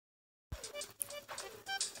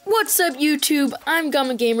What's up YouTube, I'm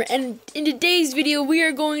Gamma Gamer, and in today's video we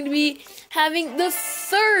are going to be having the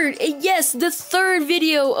third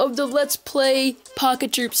video of the Let's Play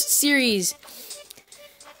Pocket Troops series.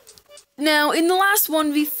 Now, in the last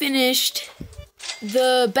one we finished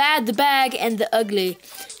the bad, the bag, and the ugly,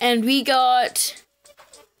 and we got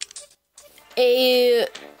the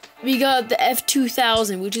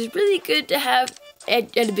F2000, which is really good to have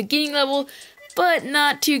at the beginning level, but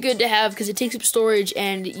not too good to have because it takes up storage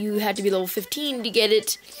and you had to be level 15 to get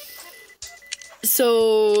it.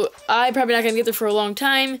 So I'm probably not going to get there for a long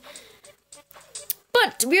time.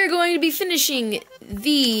 But we are going to be finishing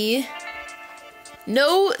the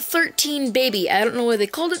No 13 Baby. I don't know why they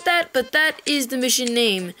called it that, but that is the mission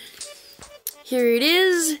name. Here it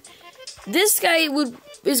is. This guy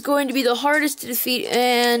is going to be the hardest to defeat,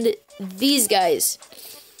 and these guys.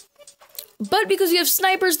 But because we have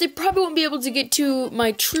snipers, they probably won't be able to get to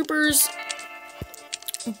my troopers.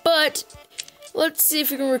 But let's see if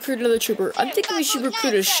we can recruit another trooper. I'm thinking we should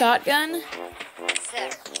recruit a shotgun.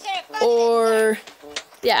 Or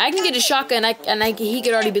yeah, I can get a shotgun, he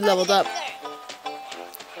could already be leveled up.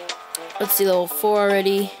 Let's see, level 4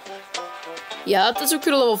 already. Yeah, let's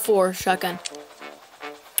recruit a level 4 shotgun.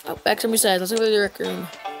 Oh, back to my side. Let's go to the rec room.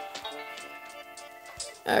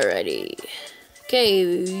 Alrighty.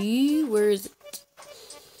 Okay, where is it?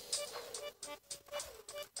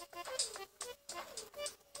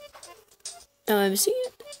 Oh, I'm seeing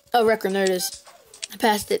it. Oh, rec room, there it is. I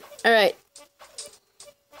passed it. Alright.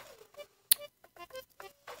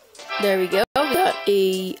 There we go. We got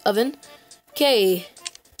a oven. Okay.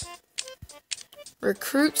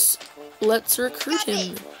 Recruits. Let's recruit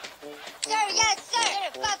him. Sir, yes, sir.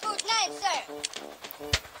 5 foot 9, sir.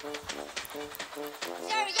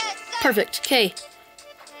 Sir, yes, sir. Perfect. Okay.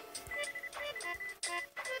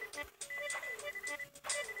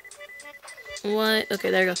 What?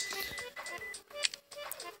 Okay, there we go.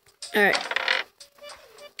 Alright.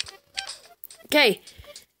 Okay.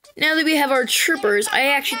 Now that we have our troopers, I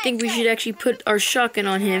actually think we should actually put our shotgun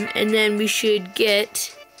on him, and then we should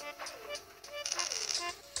get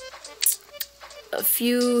a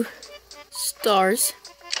few stars.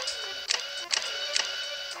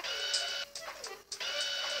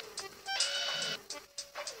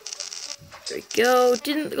 There we go.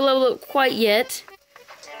 Didn't level up quite yet.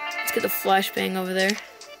 Let's get the flashbang over there.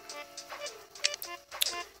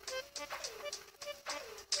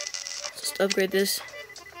 Just upgrade this.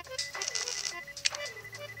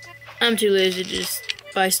 I'm too lazy to just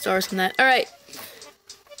buy stars from that. Alright.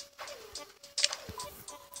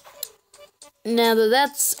 Now that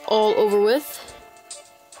that's all over with,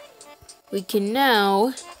 we can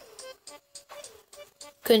now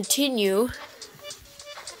continue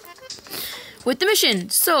with the mission.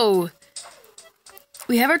 So,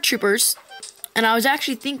 we have our troopers, and I was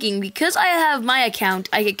actually thinking, because I have my account,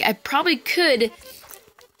 I probably could,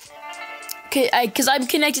 because I'm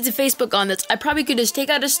connected to Facebook on this, I probably could just take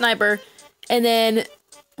out a sniper and then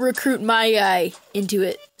recruit my guy into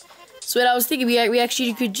it. So what I was thinking, we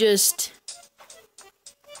actually could just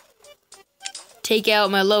take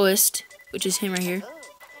out my lowest, which is him right here.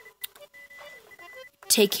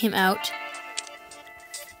 Take him out.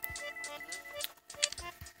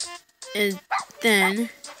 And then,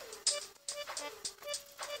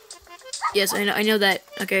 yes, I know that.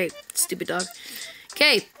 Okay, stupid dog.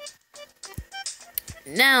 Okay.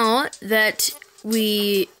 Now that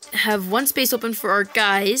we have one space open for our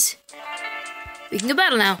guys, we can go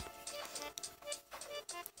battle now.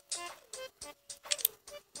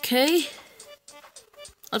 Okay.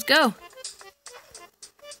 Let's go.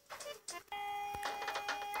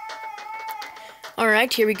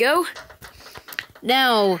 Alright, here we go.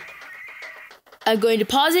 Now, I'm going to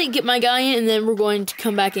pause it, get my guy in, and then we're going to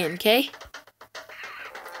come back in, okay?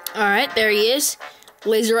 Alright, there he is.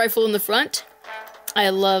 Laser rifle in the front. I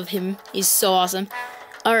love him. He's so awesome.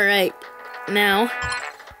 Alright, now,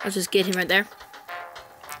 let's just get him right there.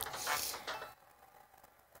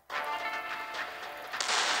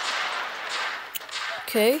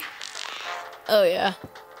 Okay. Oh, yeah.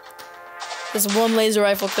 This one laser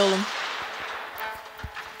rifle killed him.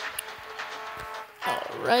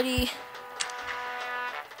 Alrighty.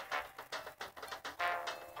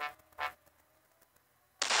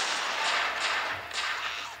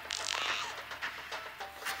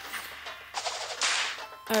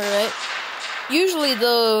 Alright. Usually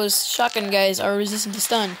those shotgun guys are resistant to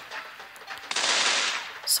stun.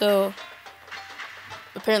 So,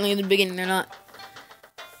 apparently in the beginning they're not.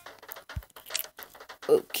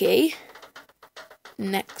 Okay.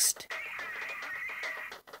 Next.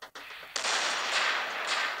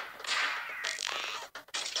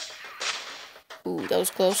 Ooh, that was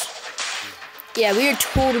close. Yeah, we are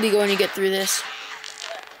totally going to get through this.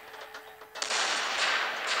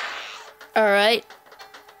 Alright.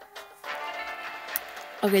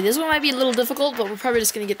 Okay, this one might be a little difficult, but we're probably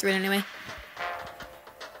just going to get through it anyway.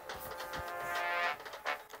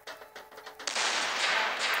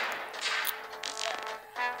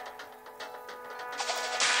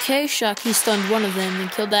 Okay, shock, he stunned one of them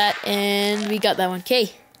and killed that, and we got that one.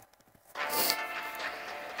 Okay.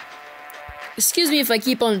 Excuse me if I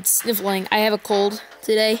keep on sniffling. I have a cold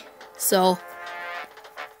today, so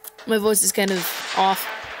my voice is kind of off.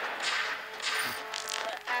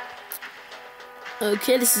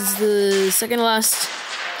 Okay, this is the second to last,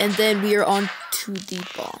 and then we are on to the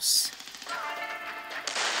boss.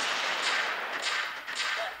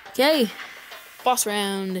 Okay, boss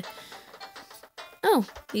round. Oh,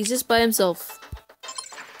 he's just by himself.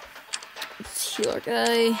 Let's heal our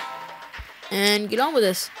guy, and get on with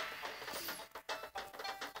this.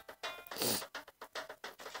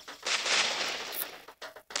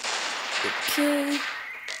 Okay.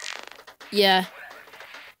 Yeah.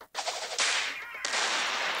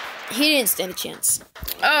 He didn't stand a chance.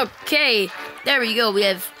 Okay, there we go. We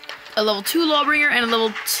have a level 2 Lawbringer and a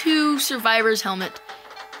level 2 Survivor's Helmet.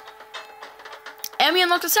 And we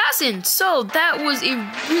unlocked Assassin. So that was a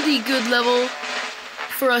really good level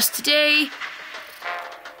for us today.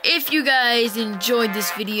 If you guys enjoyed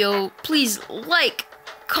this video, please like,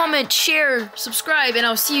 comment, share, subscribe, and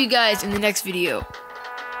I'll see you guys in the next video.